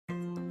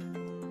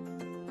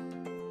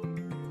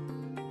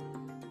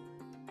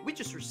We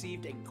just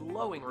received a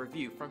glowing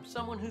review from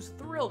someone who's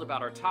thrilled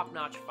about our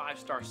top-notch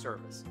 5-star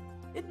service.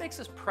 It makes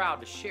us proud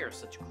to share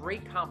such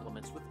great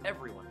compliments with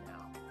everyone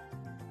now.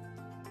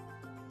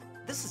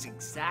 This is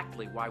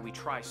exactly why we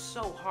try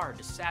so hard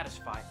to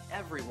satisfy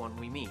everyone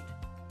we meet.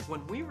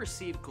 When we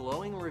receive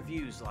glowing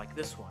reviews like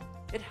this one,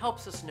 it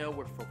helps us know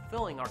we're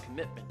fulfilling our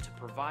commitment to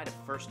provide a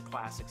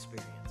first-class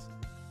experience.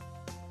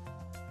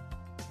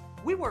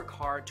 We work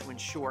hard to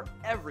ensure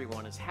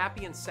everyone is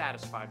happy and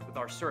satisfied with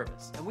our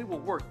service, and we will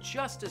work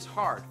just as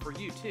hard for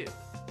you too.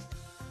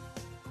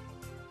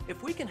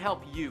 If we can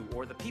help you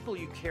or the people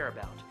you care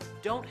about,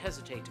 don't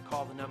hesitate to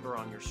call the number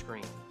on your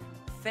screen.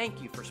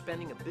 Thank you for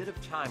spending a bit of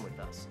time with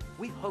us.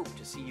 We hope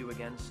to see you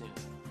again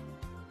soon.